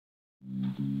Hello.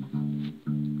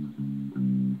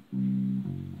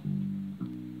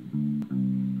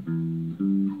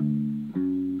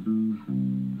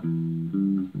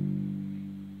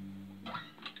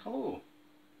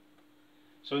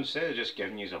 So instead of just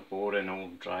giving you a boring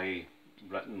old dry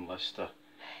written list of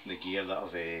the gear that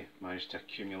I've managed to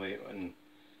accumulate in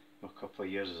a couple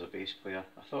of years as a bass player,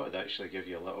 I thought I'd actually give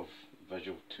you a little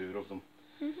visual tour of them.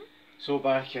 So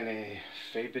back in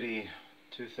February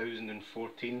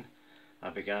 2014 I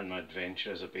began my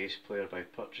adventure as a bass player by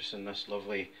purchasing this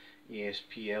lovely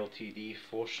ESP LTD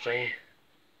 4-string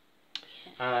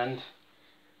and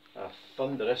a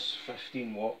thunderous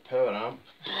 15-watt power amp.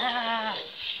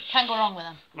 Can't go wrong with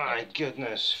them. My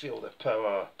goodness, feel the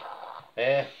power.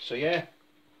 So yeah,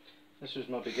 this was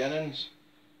my beginnings,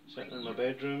 sitting in my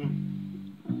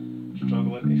bedroom,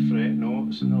 struggling to fret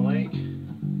notes and the like.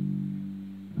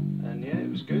 And yeah, it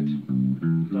was good.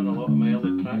 Done a lot of my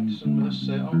early practicing with this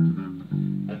setup,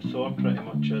 and Thor pretty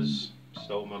much is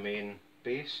still my main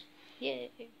bass. Yay.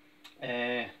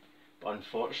 But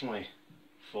unfortunately,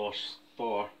 Thor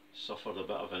suffered a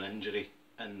bit of an injury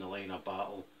in the line of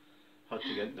battle. Had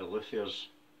to get into Luthiers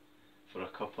for a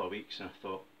couple of weeks, and I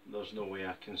thought there's no way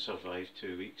I can survive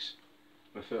 2 weeks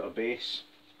without a bass.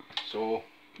 So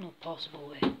No possible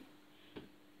way.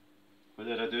 what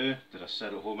did I do? Did I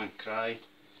sit at home and cry?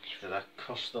 Did I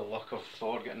curse the luck of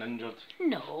Thor getting injured?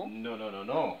 No.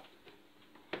 No.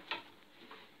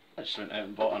 I just went out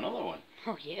and bought another one.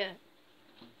 Oh yeah.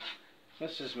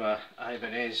 This is my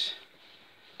Ibanez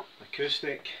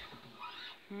acoustic.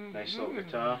 Nice little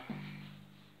guitar.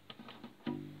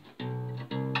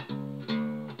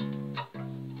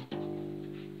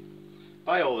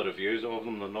 By all the reviews of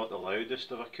them, they're not the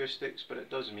loudest of acoustics, but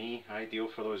it does me. Ideal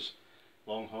for those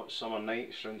long hot summer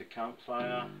nights round the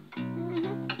campfire.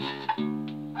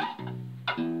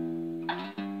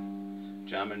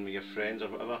 Jamming with your friends or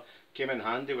whatever. Came in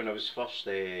handy when I was first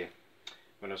doing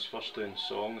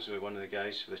songs with one of the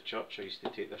guys for the church. I used to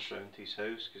take this round to his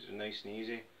house because it was nice and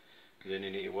easy. You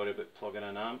didn't need to worry about plugging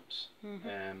in amps.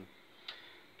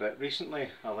 But recently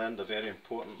I learned a very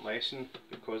important lesson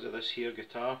because of this here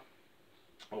guitar.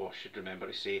 Oh, I should remember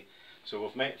to say. So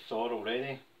we've met Thor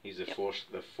already. He's the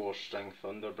four-string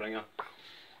Thunderbringer.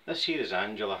 This here is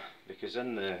Angela, because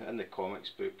in the comics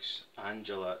books,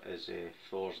 Angela is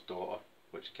Thor's daughter,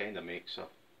 which kind of makes her,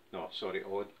 no, sorry,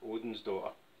 Odin's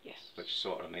daughter. Yes. Which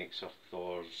sort of makes her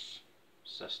Thor's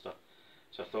sister.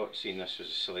 So I thought, seeing this was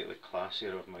a slightly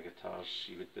classier of my guitars,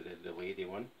 she would be the lady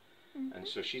one. And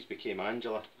so she's became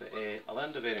Angela. But I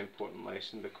learned a very important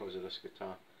lesson because of this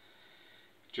guitar.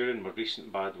 During my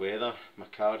recent bad weather, my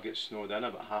car gets snowed in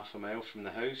about half a mile from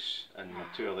the house, and my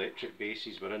 2 electric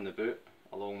basses were in the boot,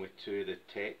 along with 2 of the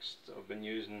texts that I've been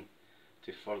using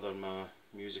to further my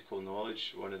musical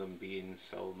knowledge, one of them being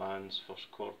Phil Mann's First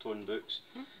Chord Tone books,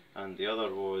 and the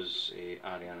other was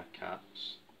Ariana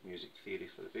Kapp's Music Theory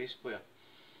for the Bass Player.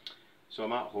 So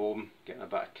I'm at home getting a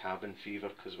bit of cabin fever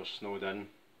because we're snowed in,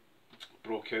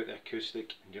 broke out the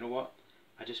acoustic, and you know what?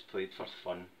 I just played for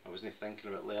fun. I wasn't thinking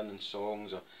about learning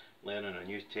songs or learning a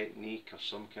new technique or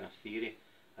some kind of theory.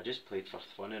 I just played for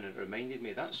fun, and it reminded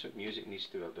me that's what music needs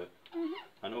to be about.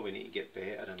 I know we need to get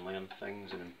better and learn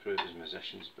things and improve as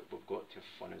musicians, but we've got to have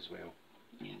fun as well.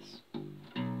 Yes.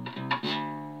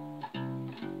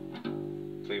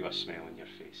 Play with a smile on your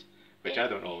face, which I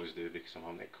don't always do because I'm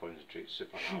having to concentrate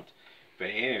super hard.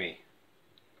 But anyway,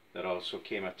 there also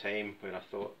came a time where I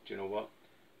thought, do you know what?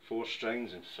 4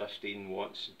 strings and 15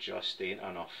 watts just ain't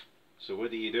enough. So what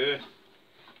do?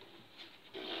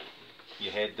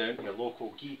 You head down to your local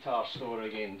guitar store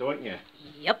again, don't you?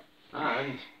 Yep.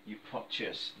 And you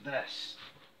purchase this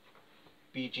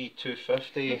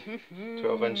BG250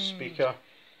 12-inch speaker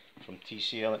from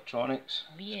TC Electronics.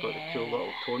 It's got the cool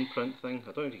little tone print thing. I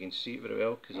don't know if you can see it very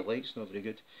well because the light's not very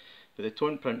good. But the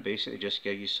tone print basically just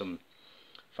gives you some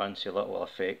fancy little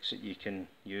effects that you can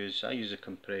use. I use the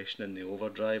compression and the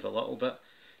overdrive a little bit.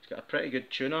 It's got a pretty good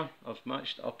tuner. I've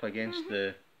matched it up against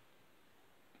the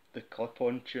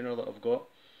clip-on tuner that I've got,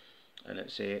 and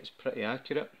it's pretty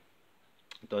accurate.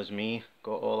 It does me,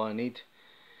 got all I need,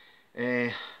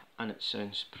 and it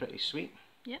sounds pretty sweet.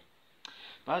 Yeah.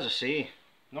 But as I say,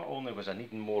 not only was I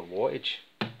needing more wattage,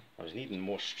 I was needing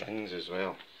more strings as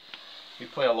well. We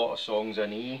play a lot of songs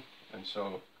in E, and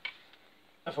so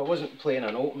if I wasn't playing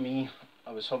an open E,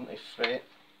 I was having to fret,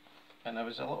 and I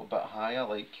was a little bit high. I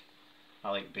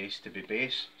like bass to be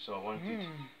bass, so I wanted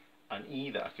an E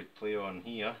that I could play on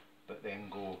here, but then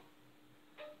go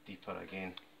deeper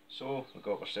again. So we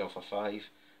got ourselves a 5,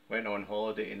 went on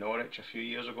holiday to Norwich a few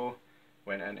years ago,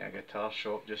 went into a guitar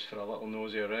shop just for a little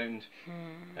nosy around,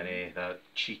 and that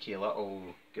cheeky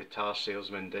little guitar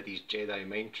salesman did his Jedi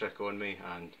mind trick on me,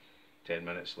 and 10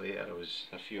 minutes later I was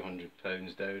a few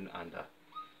 £100 down and a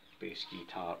bass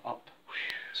guitar up.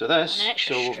 So this,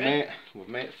 so we've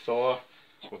met Thor,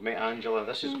 we've met Angela.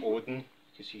 This is Odin,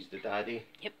 because he's the daddy.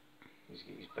 Yep. He's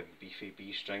got his big beefy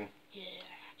B string. Yeah.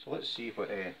 So let's see what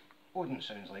Odin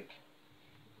sounds like.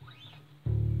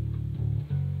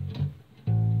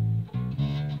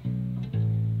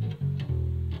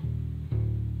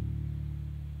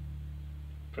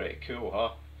 Pretty cool,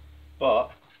 huh?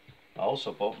 But I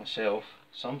also bought myself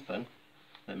something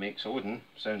that makes Odin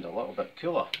sound a little bit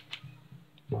cooler.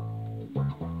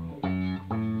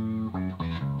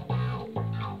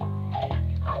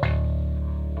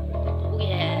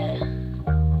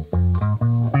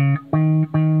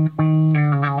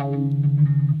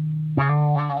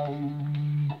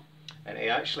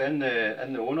 Actually, in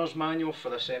the owner's manual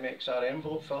for this MXR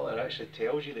envelope filter, it actually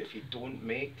tells you that if you don't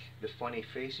make the funny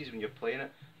faces when you're playing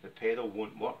it, the pedal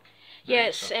won't work. Yeah,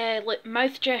 it's like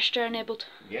mouth gesture enabled.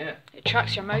 Yeah. It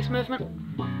tracks your mouth movement.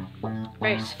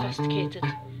 Very sophisticated.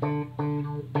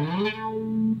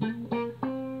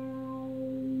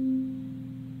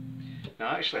 Now,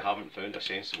 I actually haven't found a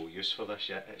sensible use for this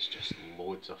yet. It's just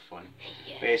loads of fun.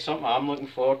 Yeah. But something I'm looking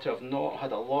forward to. I've not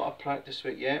had a lot of practice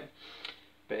with it yet,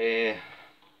 but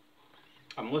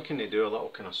I'm looking to do a little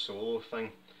kind of solo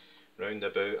thing round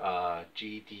about a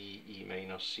G, D, E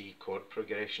minor, C chord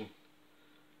progression,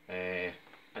 and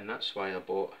that's why I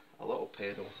bought a little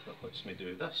pedal that lets me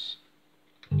do this.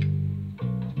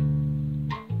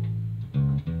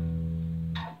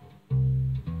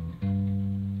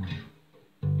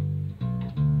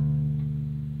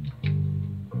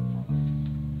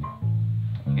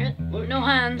 Look, No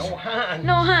hands. no hands.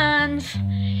 No hands.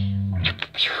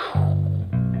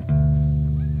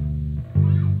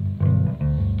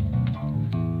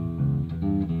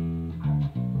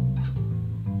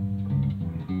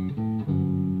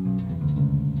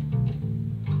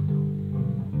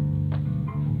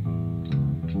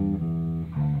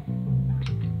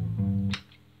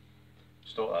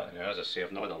 Stop that now. As I say,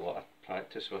 I've not had a lot of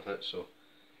practice with it, so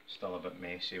still a bit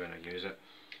messy when I use it.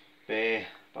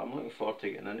 But I'm looking forward to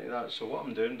getting into that. So what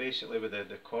I'm doing basically with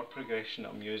the chord progression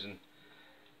that I'm using,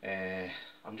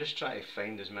 I'm just trying to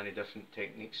find as many different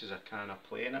techniques as I can of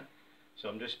playing it. So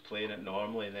I'm just playing it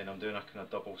normally, and then I'm doing a kind of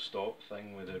double stop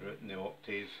thing with the root and the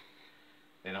octave.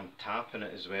 Then I'm tapping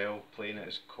it as well, playing it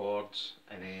as chords,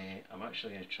 and I'm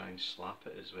actually going to try and slap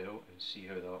it as well and see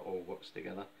how that all works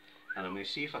together. And I'm going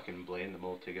to see if I can blend them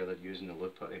all together using the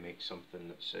looper to make something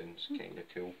that sounds kind of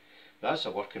cool. That's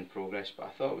a work in progress, but I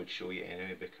thought I would show you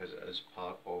anyway because it is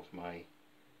part of my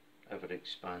ever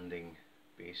expanding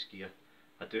bass gear.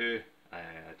 I do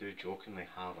jokingly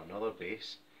have another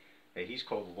bass. He's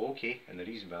called Loki, and the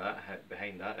reason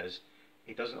behind that is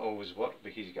he doesn't always work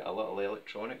because he's got a little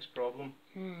electronics problem.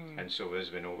 And so,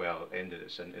 as we know, well, at the end of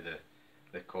it's into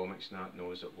the comics and that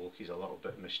knows that Loki's a little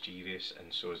bit mischievous,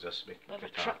 and so is this Bit of a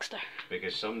guitar, trickster.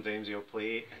 because sometimes he'll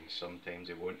play and sometimes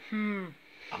he won't.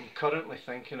 I'm currently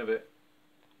thinking about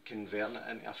converting it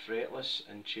into a fretless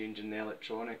and changing the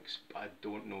electronics, but I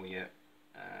don't know yet.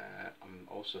 I'm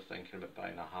also thinking about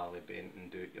buying a Harley Benton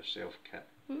do-it-yourself kit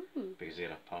because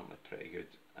they're apparently pretty good,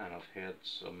 and I've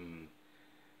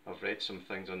read some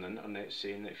things on the internet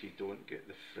saying that if you don't get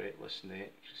the fretless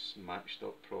neck matched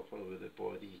up properly with the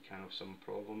body, you can have some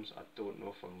problems. I don't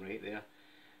know if I'm right there,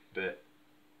 but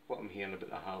what I'm hearing about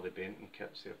the Harley Benton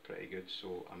kits, they're pretty good,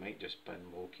 so I might just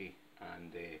bin Loki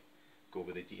and go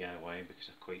with the DIY because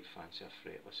I quite fancy a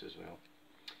fretless as well.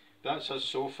 That's us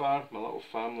so far, my little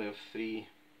family of 3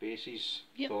 basses,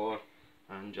 Thor,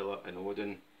 Angela and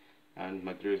Odin, and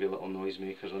my groovy little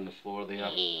noisemakers on the floor there,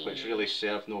 which really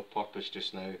serve no purpose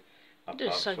just now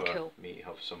apart for me to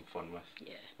have some fun with.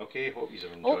 Yeah. Okay, hope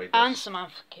you've enjoyed this. And some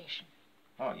amplification.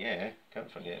 Oh yeah,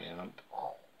 can't forget the amp.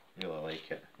 Really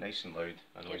like it, nice and loud,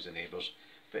 annoys the neighbours.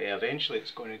 But eventually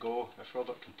it's going to go, if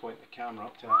Robert can point the camera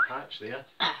up to that hatch there,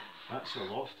 that's the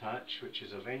loft hatch, which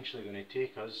is eventually going to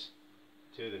take us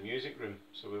to the music room,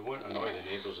 so we won't annoy the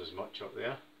neighbours as much up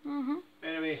there.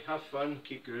 Anyway, have fun,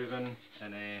 keep grooving,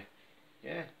 and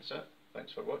yeah, that's it.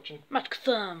 Thanks for watching. Magic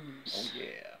thumbs. Oh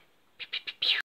yeah.